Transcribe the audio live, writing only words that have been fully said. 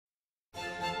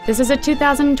This is a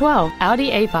 2012 Audi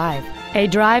A5, a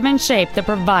drive and shape that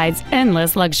provides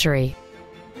endless luxury.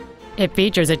 It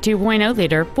features a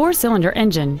 2.0-liter four-cylinder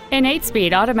engine, an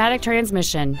 8-speed automatic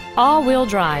transmission, all-wheel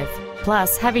drive.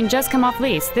 Plus, having just come off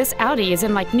lease, this Audi is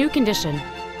in like new condition.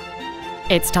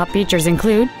 Its top features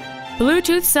include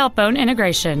Bluetooth cell phone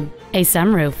integration, a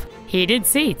sunroof, heated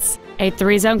seats, a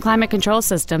 3-zone climate control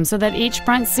system so that each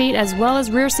front seat as well as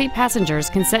rear seat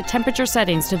passengers can set temperature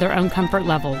settings to their own comfort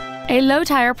level, a low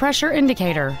tire pressure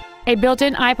indicator, a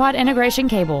built-in iPod integration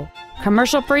cable,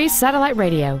 commercial-free satellite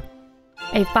radio,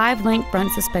 a 5-link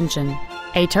front suspension,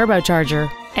 a turbocharger,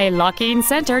 a locking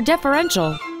center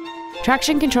differential,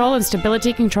 traction control and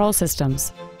stability control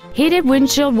systems, heated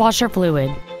windshield washer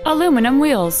fluid, aluminum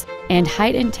wheels, and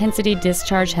high-intensity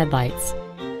discharge headlights.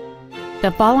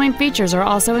 The following features are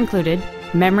also included: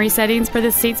 memory settings for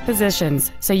the seat's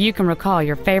positions so you can recall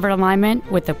your favorite alignment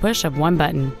with the push of one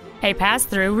button, a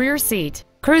pass-through rear seat,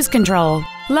 cruise control,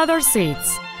 leather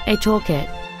seats, a toolkit,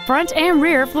 front and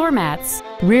rear floor mats,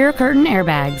 rear curtain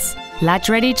airbags,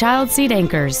 latch-ready child seat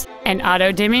anchors, an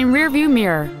auto-dimming rear-view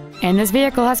mirror, and this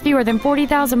vehicle has fewer than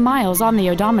 40,000 miles on the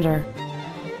odometer.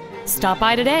 Stop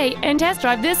by today and test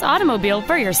drive this automobile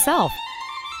for yourself.